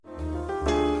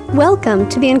Welcome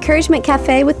to the Encouragement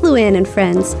Cafe with Luann and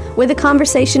friends, where the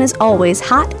conversation is always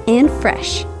hot and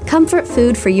fresh. Comfort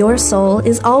food for your soul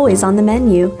is always on the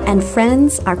menu, and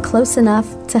friends are close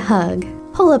enough to hug.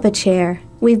 Pull up a chair.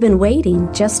 We've been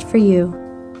waiting just for you.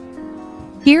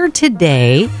 Here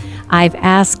today, I've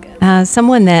asked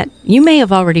someone that you may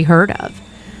have already heard of,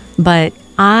 but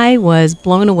I was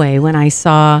blown away when I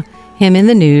saw him in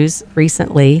the news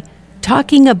recently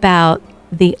talking about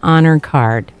the honor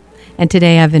card. And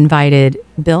today I've invited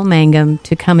Bill Mangum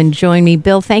to come and join me.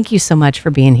 Bill, thank you so much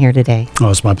for being here today. Oh,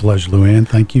 it's my pleasure, Luann.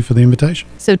 Thank you for the invitation.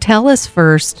 So tell us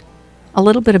first a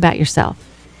little bit about yourself.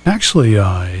 Actually,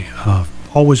 I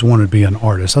always wanted to be an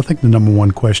artist. I think the number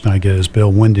one question I get is, Bill,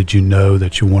 when did you know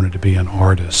that you wanted to be an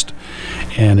artist?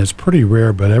 And it's pretty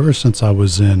rare, but ever since I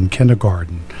was in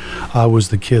kindergarten, I was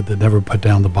the kid that never put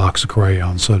down the box of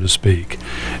crayons, so to speak.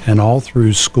 And all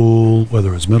through school,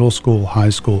 whether it was middle school, high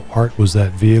school, art was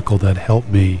that vehicle that helped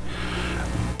me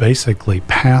basically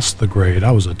pass the grade.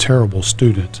 I was a terrible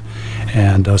student.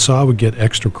 And so I would get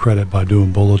extra credit by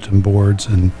doing bulletin boards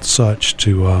and such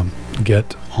to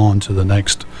get on to the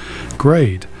next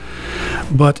grade.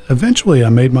 But eventually I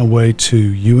made my way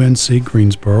to UNC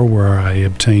Greensboro, where I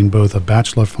obtained both a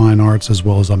Bachelor of Fine Arts as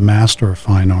well as a Master of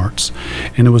Fine Arts.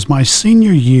 And it was my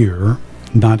senior year,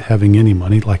 not having any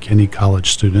money like any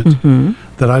college student,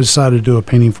 that I decided to do a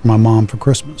painting for my mom for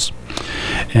Christmas.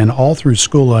 And all through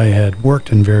school I had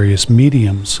worked in various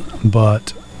mediums,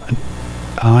 but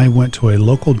I went to a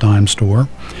local dime store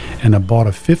and I bought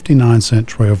a 59-cent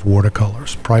tray of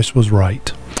watercolors. Price was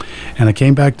right. And I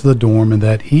came back to the dorm, and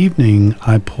that evening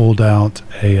I pulled out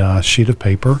a sheet of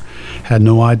paper, had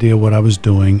no idea what I was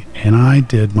doing, and I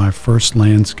did my first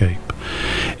landscape.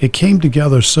 It came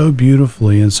together so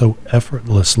beautifully and so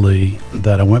effortlessly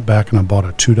that I went back and I bought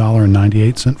a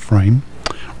 $2.98 frame,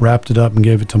 wrapped it up and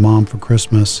gave it to Mom for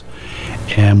Christmas.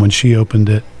 And when she opened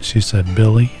it, she said,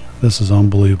 "Billy, this is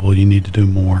unbelievable. You need to do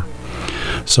more."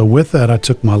 So with that, I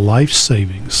took my life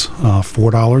savings,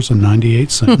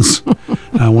 $4.98.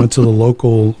 I went to the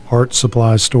local art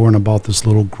supply store and I bought this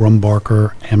little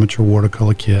Grumbarker amateur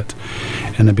watercolor kit.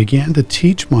 And I began to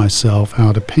teach myself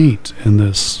how to paint in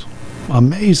this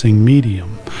amazing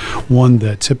medium, one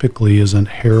that typically isn't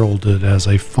heralded as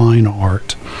a fine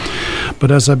art. But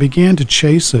as I began to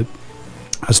chase it,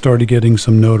 I started getting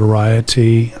some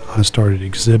notoriety. I started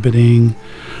exhibiting.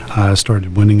 I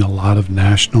started winning a lot of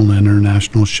national and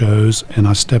international shows, and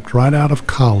I stepped right out of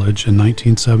college in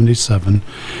 1977,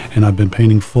 and I've been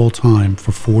painting full-time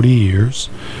for 40 years,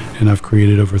 and I've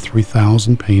created over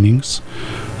 3,000 paintings.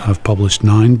 I've published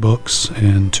 9 books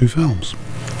and 2 films.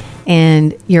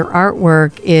 And your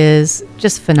artwork is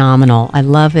just phenomenal. I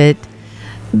love it.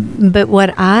 But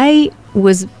what I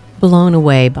was blown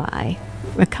away by,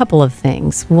 a couple of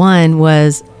things. One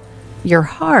was your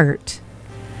heart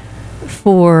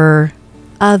for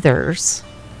others.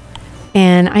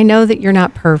 And I know that you're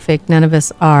not perfect. None of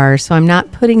us are. So I'm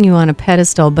not putting you on a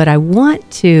pedestal, but I want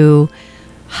to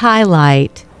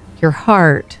highlight your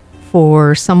heart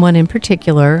for someone in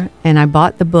particular. And I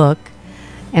bought the book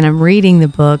and I'm reading the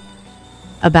book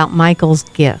about Michael's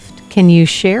gift. Can you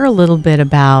share a little bit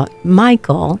about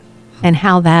Michael and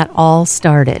how that all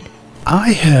started?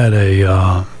 I had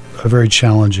a very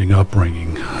challenging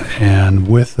upbringing, and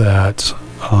with that,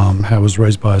 I was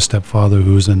raised by a stepfather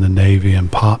who was in the Navy,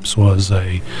 and Pops was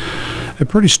a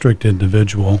pretty strict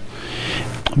individual.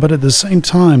 But at the same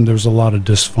time, there was a lot of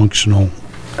dysfunctional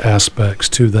aspects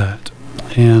to that.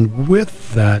 And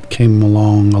with that came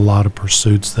along a lot of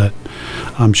pursuits that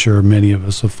I'm sure many of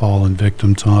us have fallen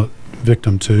victim to.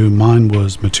 Mine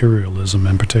was materialism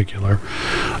in particular.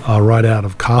 Right out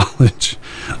of college,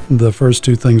 the first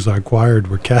 2 things I acquired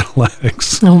were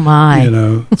Cadillacs. Oh my.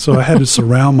 So I had to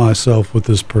surround myself with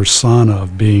this persona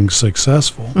of being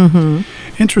successful.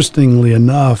 Interestingly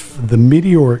enough, the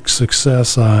meteoric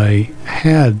success I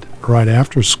had right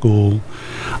after school,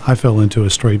 I fell into a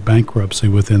straight bankruptcy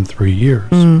within 3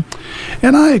 years.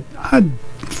 And I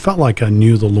felt like I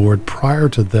knew the Lord prior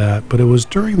to that, but it was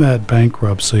during that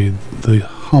bankruptcy, the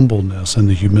humbleness and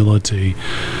the humility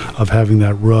of having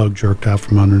that rug jerked out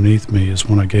from underneath me is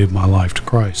when I gave my life to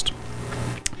Christ.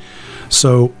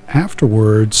 So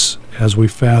afterwards, as we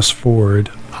fast forward,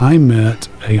 I met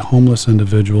a homeless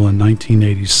individual in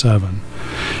 1987.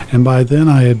 And by then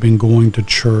I had been going to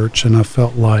church, and I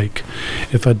felt like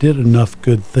if I did enough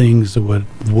good things, it would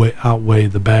outweigh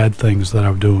the bad things that I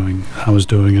was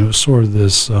doing. And it was sort of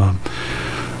this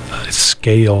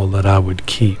scale that I would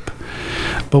keep.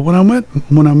 But when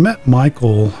I met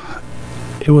Michael,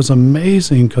 it was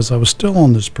amazing because I was still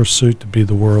on this pursuit to be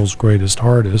the world's greatest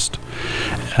artist.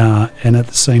 And at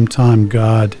the same time,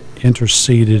 God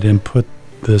interceded and put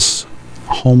this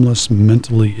homeless,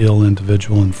 mentally ill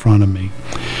individual in front of me.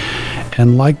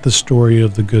 And like the story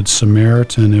of the Good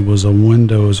Samaritan, it was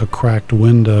a cracked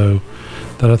window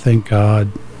that I think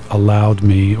God allowed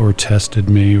me or tested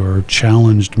me or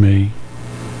challenged me,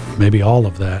 maybe all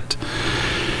of that.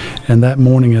 And that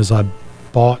morning, as I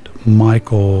bought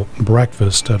Michael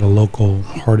breakfast at a local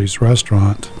Hardee's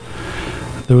restaurant,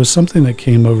 there was something that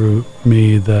came over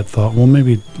me that thought, well,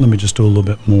 maybe let me just do a little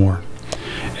bit more.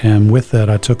 And with that,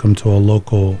 I took him to a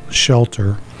local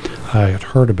shelter I had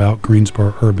heard about,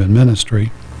 Greensboro Urban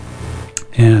Ministry.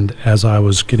 And as I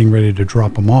was getting ready to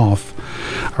drop him off,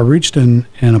 I reached in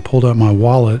and I pulled out my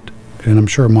wallet, and I'm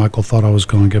sure Michael thought I was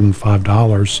going to give him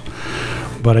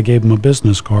 $5, but I gave him a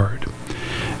business card.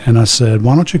 And I said,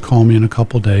 why don't you call me in a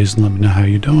couple days and let me know how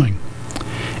you're doing?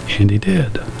 And he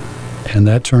did. And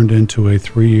that turned into a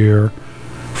 3-year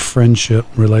friendship,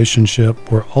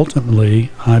 relationship, where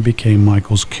ultimately I became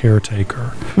Michael's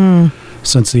caretaker.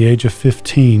 Since the age of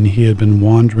 15, he had been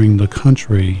wandering the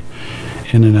country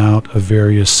in and out of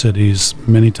various cities.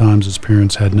 Many times his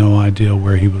parents had no idea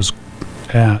where he was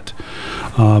at,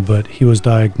 but he was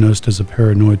diagnosed as a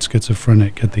paranoid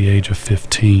schizophrenic at the age of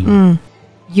 15.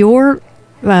 Your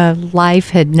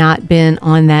life had not been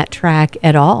on that track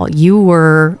at all. You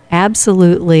were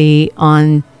absolutely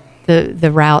on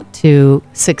the route to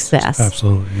success.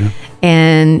 Absolutely, yeah.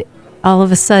 And all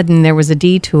of a sudden there was a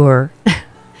detour.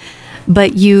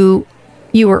 But you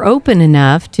were open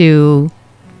enough to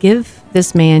give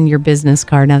this man your business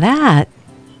card. Now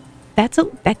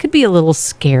that could be a little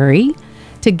scary,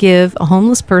 to give a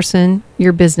homeless person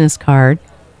your business card.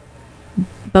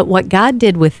 But what God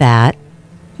did with that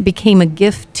became a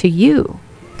gift to you.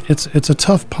 It's a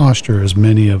tough posture, as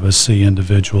many of us see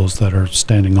individuals that are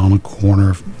standing on a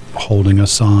corner holding a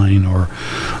sign, or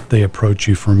they approach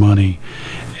you for money.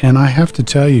 And I have to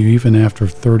tell you, even after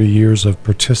 30 years of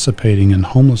participating in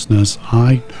homelessness,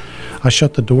 I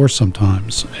shut the door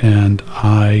sometimes, and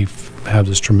I have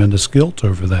this tremendous guilt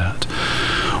over that.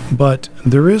 But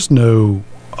there is no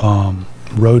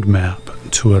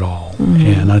roadmap to it all,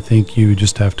 and I think you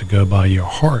just have to go by your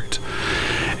heart.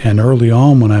 And early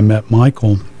on, when I met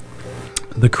Michael,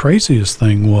 the craziest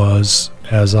thing was,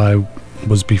 as I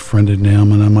was befriending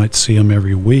him, and I might see him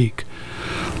every week,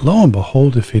 lo and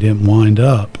behold, if he didn't wind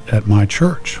up at my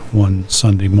church one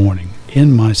Sunday morning,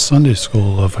 in my Sunday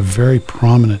school of a very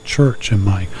prominent church in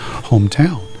my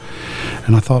hometown.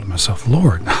 And I thought to myself,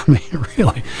 Lord, I mean,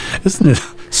 really, isn't it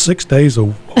 6 days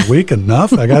a week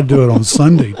enough? I got to do it on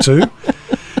Sunday too.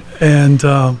 And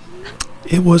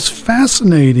it was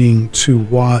fascinating to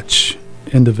watch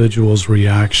individuals'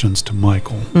 reactions to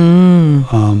Michael.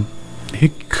 He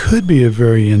could be a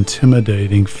very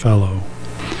intimidating fellow.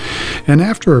 And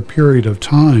after a period of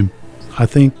time, I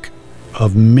think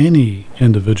of many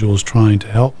individuals trying to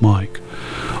help Mike.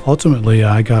 Ultimately,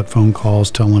 I got phone calls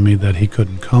telling me that he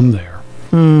couldn't come there.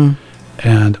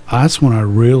 And that's when I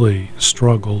really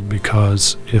struggled,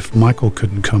 because if Michael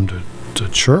couldn't come to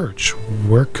church,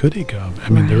 where could he go? I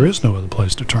mean, there is no other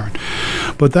place to turn.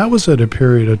 But that was at a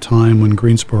period of time when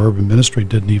Greensboro Urban Ministry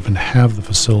didn't even have the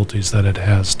facilities that it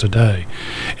has today.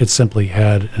 It simply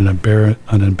had an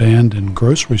abandoned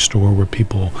grocery store where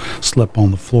people slept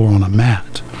on the floor on a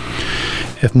mat.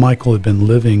 If Michael had been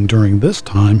living during this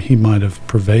time, he might have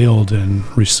prevailed and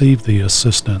received the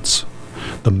assistance,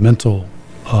 the mental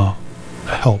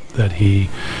help that he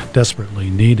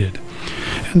desperately needed.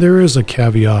 And there is a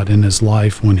caveat in his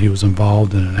life when he was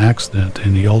involved in an accident,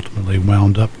 and he ultimately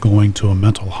wound up going to a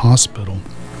mental hospital.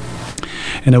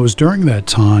 And it was during that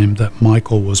time that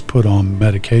Michael was put on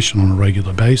medication on a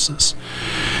regular basis.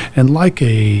 And like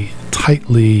a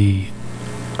tightly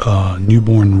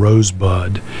newborn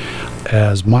rosebud,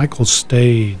 as Michael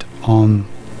stayed on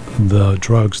the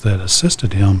drugs that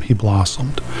assisted him, he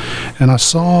blossomed. And I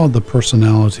saw the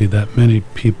personality that many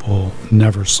people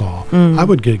never saw. I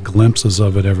would get glimpses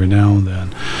of it every now and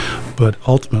then, but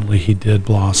ultimately he did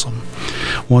blossom.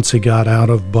 Once he got out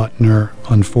of Butner,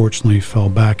 unfortunately he fell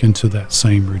back into that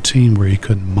same routine where he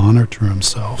couldn't monitor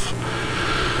himself.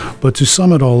 But to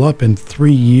sum it all up, in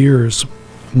 3 years,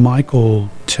 Michael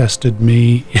tested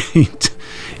me.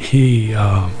 He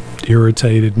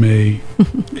irritated me.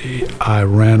 I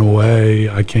ran away.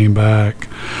 I came back.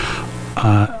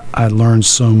 I learned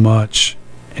so much,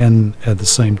 and at the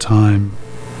same time,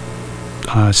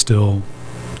 I still,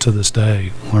 to this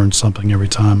day, learn something every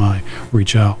time I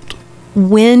reach out.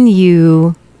 When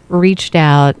you reached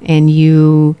out and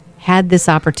you had this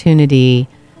opportunity,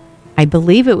 I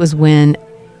believe it was when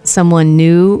someone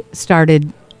new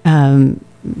started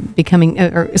became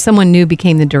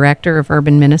the director of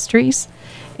Urban Ministries.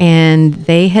 And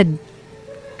they had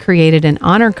created an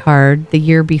honor card the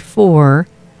year before,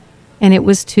 and it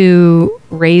was to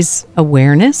raise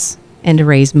awareness and to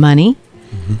raise money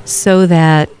so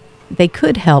that they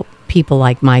could help people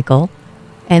like Michael.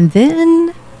 And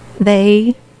then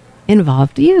they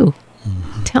involved you.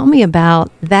 Tell me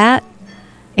about that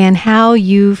and how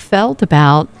you felt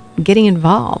about getting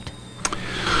involved.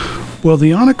 Well,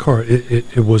 the honor card,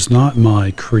 it was not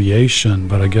my creation,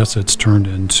 but I guess it's turned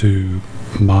into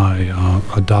my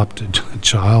adopted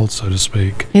child, so to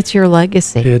speak. It's your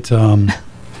legacy.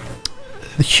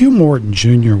 Hugh Morton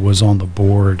Jr. was on the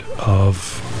board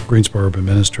of Greensboro Urban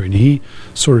Ministry, and he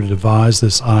sort of devised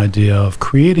this idea of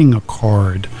creating a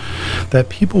card that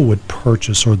people would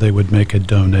purchase, or they would make a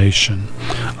donation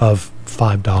of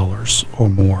 $5 or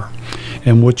more.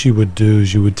 And what you would do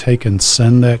is you would take and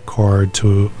send that card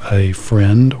to a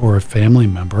friend or a family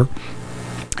member,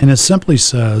 and it simply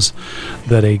says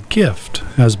that a gift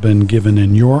has been given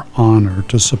in your honor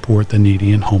to support the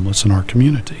needy and homeless in our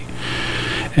community.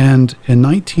 And in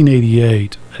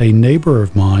 1988, a neighbor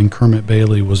of mine, Kermit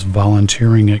Bailey, was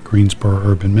volunteering at Greensboro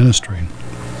Urban Ministry.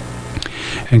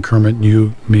 And Kermit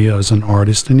knew me as an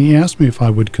artist, and he asked me if I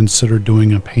would consider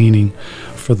doing a painting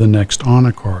for the next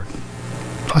honor card.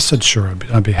 I said, sure,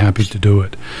 I'd be happy to do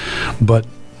it. But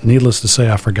needless to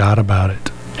say, I forgot about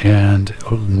it. And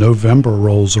November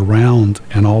rolls around,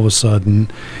 and all of a sudden,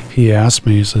 he asked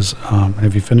me, he says,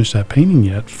 have you finished that painting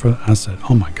yet? I said,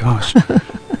 oh my gosh.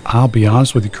 I'll be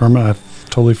honest with you, Kermit, I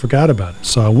totally forgot about it.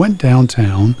 So I went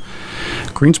downtown.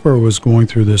 Greensboro was going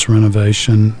through this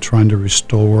renovation, trying to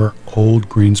restore old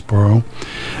Greensboro.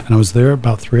 And I was there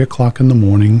about 3 o'clock in the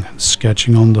morning,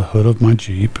 sketching on the hood of my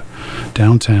Jeep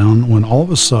downtown, when all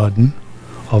of a sudden,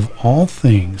 of all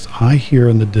things, I hear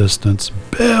in the distance,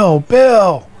 Bill,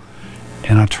 Bill!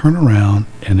 And I turn around,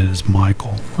 and it is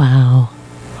Michael. Wow.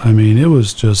 I mean, it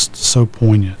was just so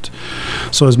poignant.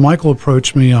 So as Michael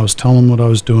approached me, I was telling him what I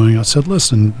was doing. I said,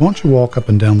 listen, why don't you walk up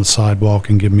and down the sidewalk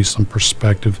and give me some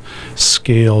perspective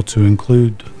scale to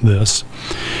include this?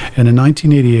 And in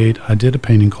 1988, I did a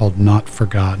painting called Not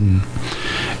Forgotten.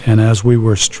 And as we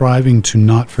were striving to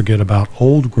not forget about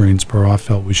old Greensboro, I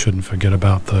felt we shouldn't forget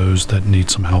about those that need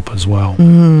some help as well.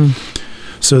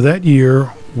 So that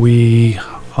year, we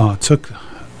took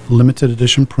limited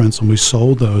edition prints, and we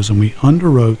sold those, and we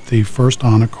underwrote the first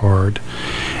honor card,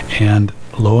 and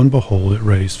lo and behold, it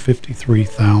raised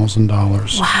 $53,000 in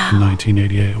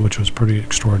 1988, which was pretty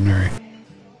extraordinary.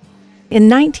 In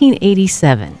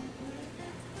 1987,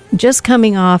 just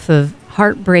coming off of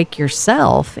heartbreak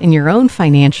yourself in your own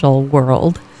financial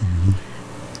world,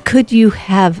 could you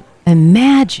have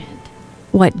imagined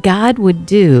what God would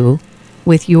do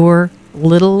with your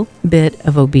little bit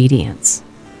of obedience?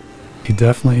 He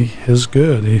definitely is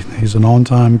good. He's an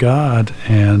on-time God.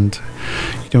 And,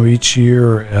 each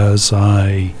year as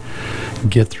I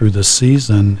get through the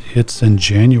season, it's in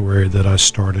January that I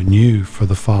start anew for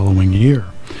the following year.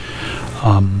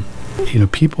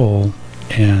 People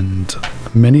and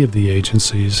many of the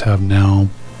agencies have now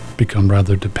become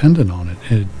rather dependent on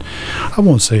it. I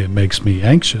won't say it makes me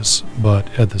anxious, but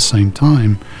at the same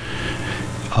time,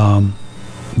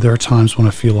 there are times when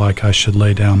I feel like I should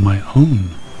lay down my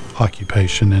own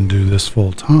occupation and do this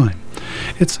full time.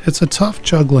 It's a tough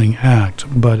juggling act,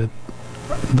 but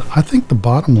I think the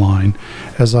bottom line,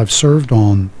 as I've served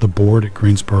on the board at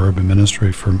Greensboro Urban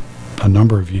Ministry for a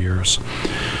number of years,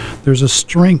 there's a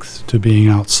strength to being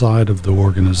outside of the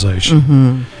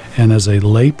organization. And as a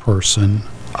layperson,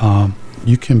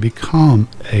 you can become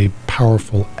a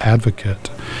powerful advocate,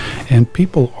 and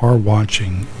people are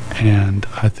watching, and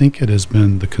I think it has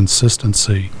been the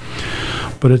consistency.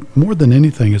 But more than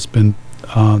anything, it's been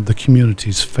the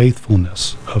community's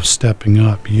faithfulness of stepping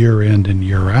up year in and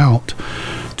year out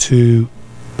to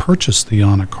purchase the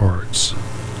honor cards.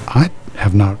 I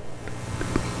have not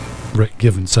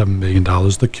given $7 million.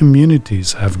 The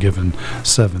communities have given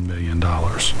 $7 million.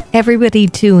 Everybody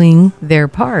doing their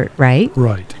part, right?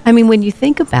 Right. I mean, when you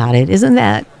think about it, isn't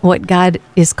that what God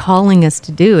is calling us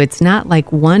to do? It's not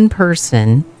like one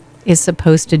person is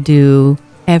supposed to do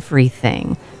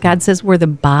everything. God says we're the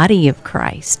body of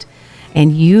Christ,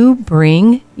 and you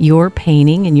bring your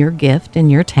painting and your gift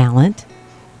and your talent,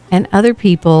 and other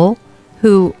people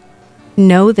who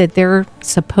know that they're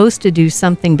supposed to do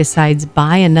something besides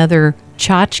buy another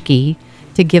tchotchke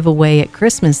to give away at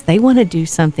Christmas. They want to do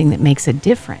something that makes a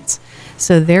difference.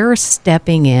 So they're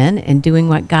stepping in and doing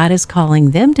what God is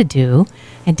calling them to do,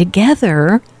 and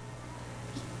together,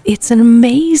 it's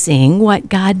amazing what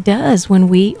God does when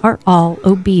we are all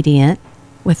obedient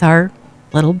with our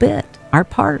little bit, our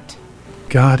part.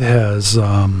 God has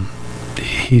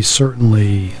he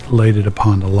certainly laid it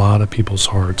upon a lot of people's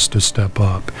hearts to step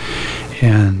up.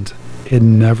 And it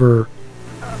never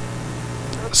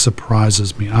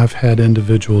surprises me. I've had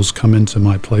individuals come into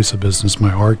my place of business,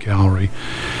 my art gallery,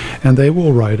 and they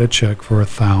will write a check for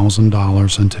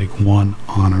 $1,000 and take one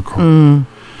honor card.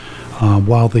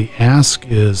 While the ask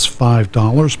is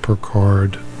 $5 per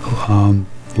card,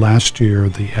 last year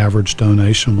the average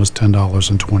donation was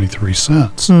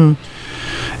 $10.23.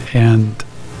 And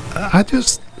I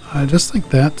just think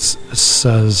that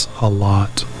says a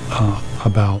lot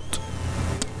about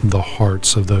the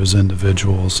hearts of those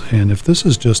individuals. And if this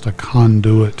is just a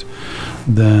conduit,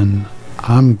 then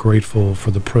I'm grateful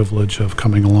for the privilege of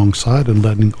coming alongside and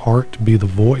letting art be the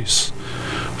voice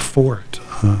for it.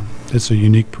 It's a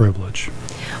unique privilege.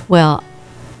 Well,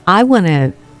 I want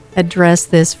to address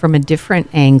this from a different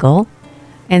angle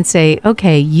and say,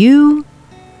 okay, you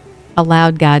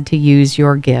allowed God to use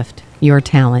your gift, your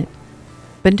talent,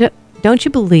 but don't you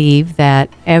believe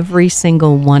that every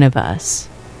single one of us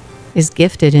is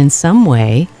gifted in some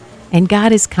way, and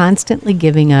God is constantly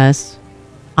giving us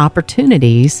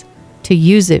opportunities to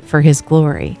use it for His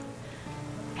glory?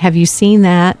 Have you seen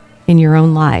that in your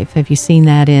own life? Have you seen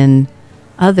that in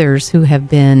others who have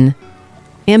been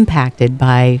impacted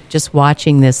by just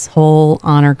watching this whole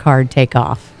honor card take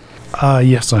off?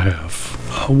 Yes, I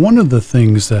have. One of the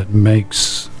things that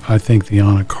makes, I think, the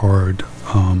honor card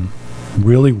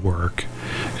really work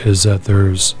is that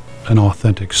there's an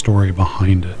authentic story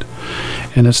behind it.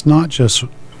 And it's not just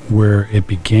where it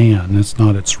began, it's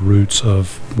not its roots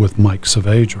with Mike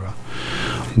Saavedra.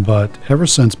 But ever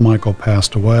since Michael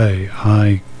passed away,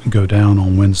 I go down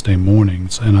on Wednesday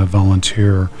mornings and I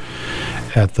volunteer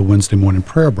at the Wednesday morning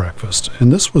prayer breakfast.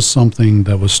 And this was something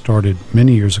that was started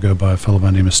many years ago by a fellow by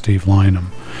the name of Steve Lynham.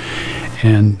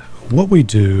 And what we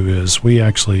do is we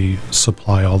actually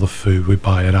supply all the food. We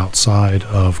buy it outside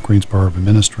of Greensboro Urban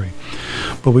Ministry.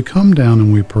 But we come down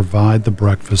and we provide the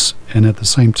breakfast, and at the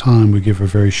same time we give a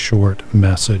very short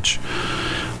message,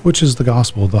 which is the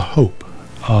gospel, the hope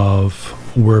of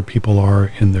where people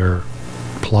are in their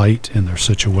plight, in their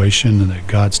situation, and that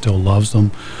God still loves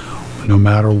them no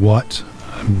matter what,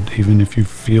 even if you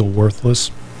feel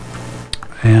worthless.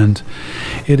 And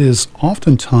it is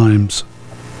oftentimes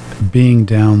being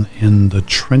down in the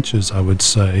trenches, I would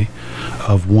say,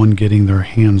 of one getting their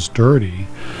hands dirty,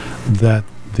 that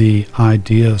the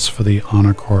ideas for the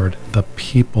honor card, the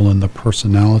people and the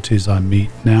personalities I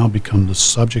meet now become the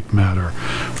subject matter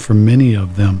for many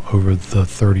of them over the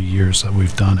 30 years that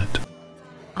we've done it.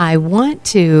 I want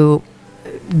to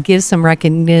give some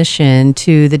recognition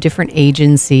to the different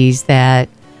agencies that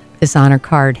this honor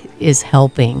card is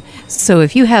helping. So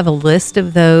if you have a list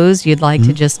of those you'd like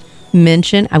to just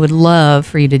mention, I would love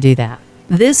for you to do that.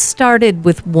 This started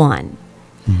with one,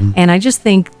 and I just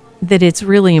think that it's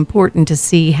really important to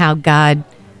see how God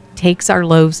takes our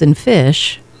loaves and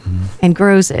fish and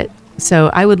grows it. So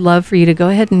I would love for you to go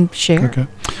ahead and share. Okay.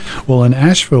 Well, in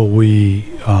Asheville,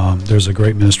 there's a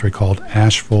great ministry called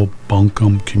Asheville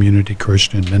Buncombe Community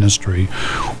Christian Ministry,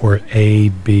 or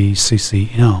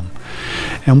ABCCM.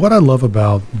 And what I love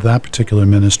about that particular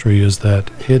ministry is that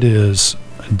it is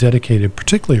dedicated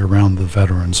particularly around the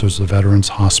veterans. There's the Veterans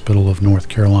Hospital of North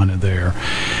Carolina there,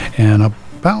 and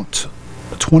about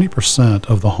 20%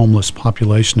 of the homeless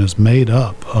population is made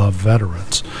up of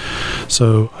veterans.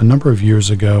 So a number of years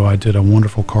ago, I did a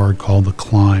wonderful card called The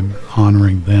Climb,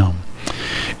 honoring them.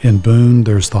 In Boone,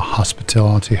 there's the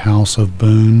Hospitality House of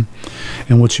Boone.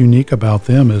 And what's unique about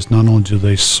them is not only do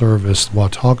they service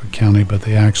Watauga County, but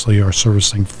they actually are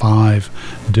servicing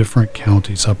 5 different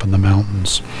counties up in the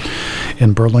mountains.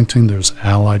 In Burlington, there's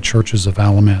Allied Churches of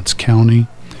Alamance County.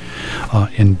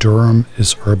 In Durham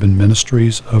is Urban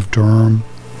Ministries of Durham.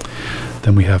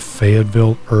 Then we have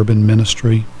Fayetteville Urban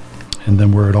Ministry. And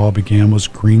then where it all began was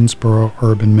Greensboro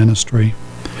Urban Ministry.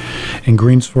 In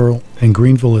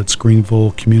Greenville, it's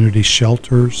Greenville Community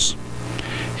Shelters.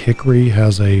 Hickory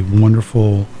has a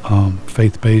wonderful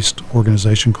faith-based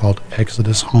organization called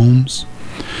Exodus Homes.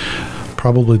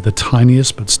 Probably the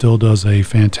tiniest, but still does a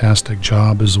fantastic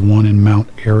job, is the one in Mount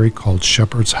Airy called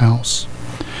Shepherd's House.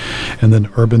 And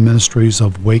then Urban Ministries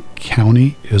of Wake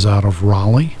County is out of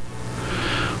Raleigh.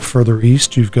 Further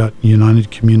east, you've got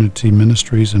United Community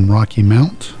Ministries in Rocky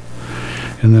Mount.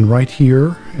 And then right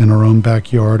here in our own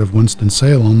backyard of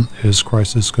Winston-Salem is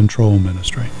Crisis Control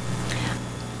Ministry.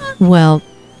 Well,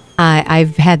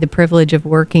 I've had the privilege of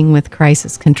working with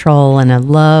Crisis Control, and I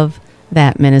love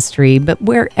that ministry. But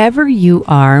wherever you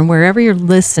are and wherever you're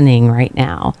listening right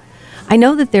now, I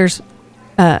know that there's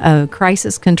a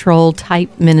crisis control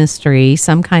type ministry,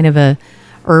 some kind of a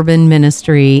urban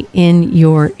ministry in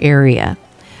your area.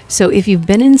 So if you've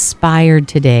been inspired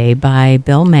today by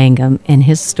Bill Mangum and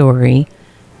his story,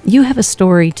 you have a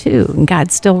story too, and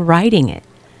God's still writing it.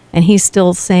 And he's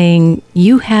still saying,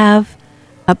 you have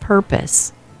a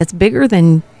purpose that's bigger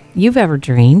than you've ever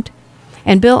dreamed.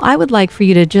 And Bill, I would like for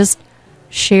you to just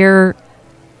share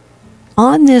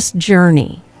on this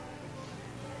journey,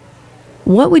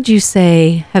 what would you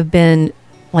say have been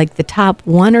like the top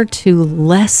 1 or 2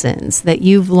 lessons that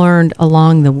you've learned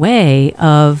along the way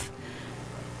of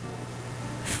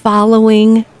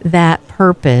following that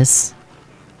purpose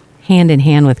hand in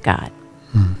hand with God?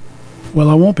 Well,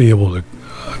 I won't be able to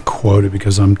quote it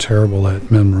because I'm terrible at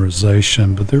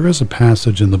memorization, but there is a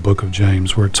passage in the book of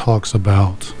James where it talks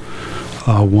about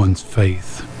one's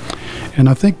faith. And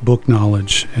I think book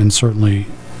knowledge and certainly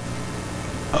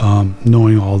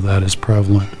knowing all that is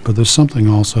prevalent, but there's something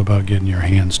also about getting your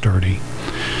hands dirty.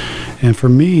 And for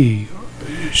me,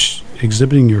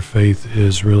 exhibiting your faith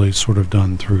is really sort of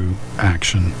done through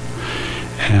action.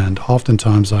 And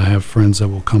oftentimes I have friends that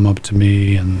will come up to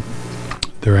me and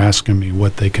they're asking me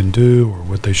what they can do or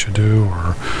what they should do,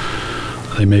 or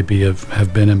they maybe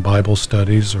have been in Bible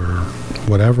studies or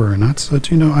whatever. And I said,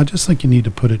 I just think you need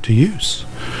to put it to use.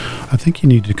 I think you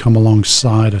need to come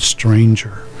alongside a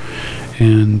stranger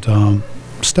and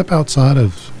step outside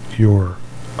of your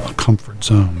comfort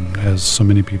zone, as so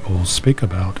many people speak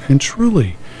about, and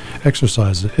truly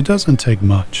exercise it. It doesn't take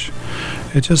much.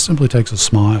 It just simply takes a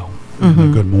smile and a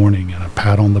good morning and a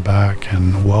pat on the back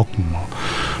and a welcome,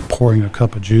 pouring a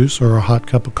cup of juice or a hot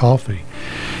cup of coffee.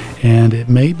 And it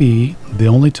may be the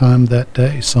only time that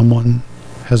day someone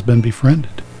has been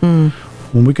befriended.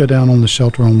 When we go down on the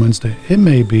shelter on Wednesday, it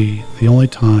may be the only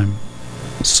time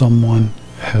someone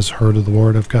has heard of the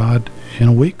Word of God in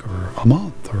a week or a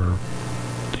month, or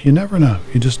you never know.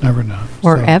 You just never know.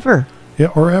 Or ever. Yeah,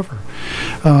 or ever.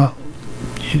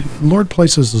 Lord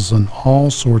places us in all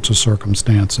sorts of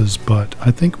circumstances, but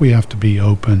I think we have to be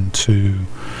open to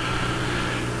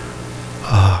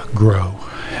grow.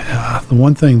 The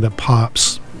one thing that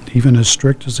pops, even as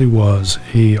strict as he was,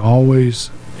 he always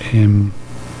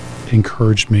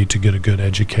encouraged me to get a good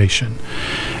education.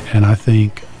 And I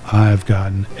think I've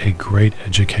gotten a great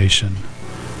education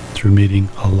through meeting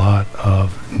a lot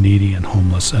of needy and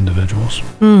homeless individuals.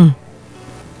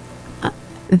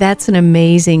 That's an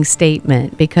amazing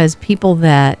statement, because people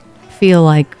that feel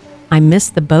like, I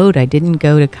missed the boat, I didn't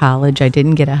go to college, I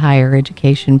didn't get a higher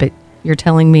education, but you're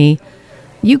telling me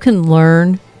you can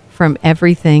learn from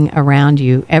everything around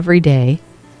you every day,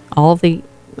 all the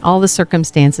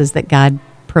circumstances that God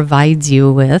provides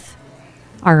you with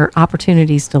are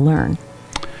opportunities to learn.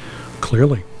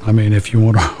 Clearly. I mean, if you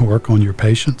want to work on your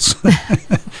patience,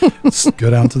 go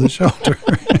down to the shelter.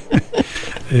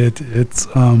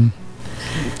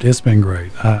 It's been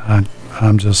great.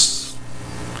 I'm just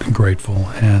grateful.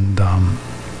 And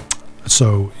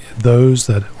so those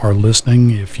that are listening,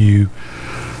 if you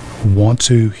want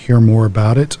to hear more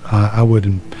about it, I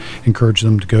would encourage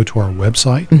them to go to our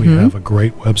website. We have a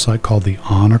great website called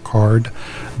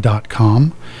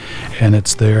thehonorcard.com, and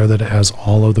it's there that it has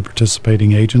all of the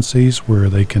participating agencies where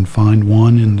they can find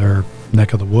one in their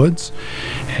neck of the woods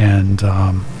and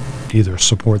either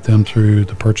support them through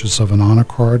the purchase of an honor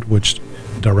card, which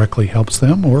directly helps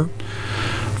them, or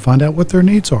find out what their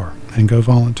needs are and go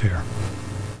volunteer.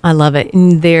 I love it.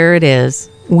 And there it is.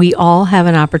 We all have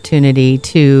an opportunity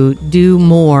to do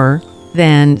more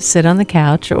than sit on the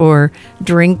couch or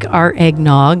drink our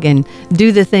eggnog and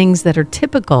do the things that are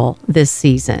typical this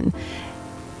season.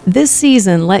 This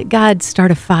season, let God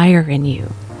start a fire in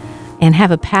you and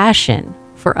have a passion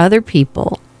for other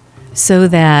people so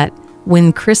that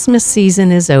when Christmas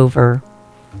season is over,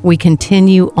 we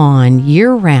continue on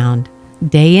year-round,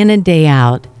 day in and day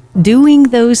out, doing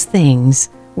those things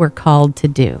we're called to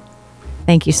do.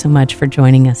 Thank you so much for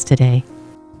joining us today.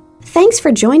 Thanks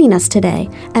for joining us today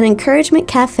at Encouragement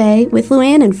Cafe with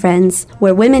Luann and friends,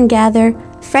 where women gather,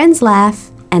 friends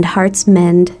laugh, and hearts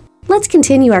mend. Let's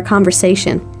continue our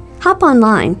conversation. Hop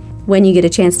online when you get a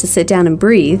chance to sit down and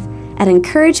breathe at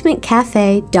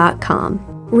encouragementcafe.com.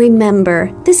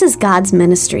 Remember, this is God's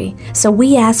ministry, so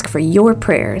we ask for your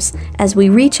prayers as we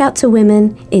reach out to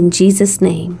women in Jesus'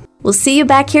 name. We'll see you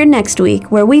back here next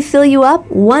week, where we fill you up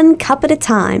one cup at a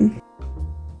time.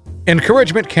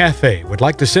 Encouragement Cafe would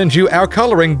like to send you our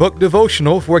coloring book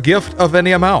devotional for a gift of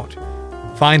any amount.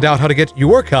 Find out how to get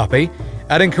your copy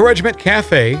at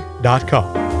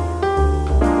encouragementcafe.com.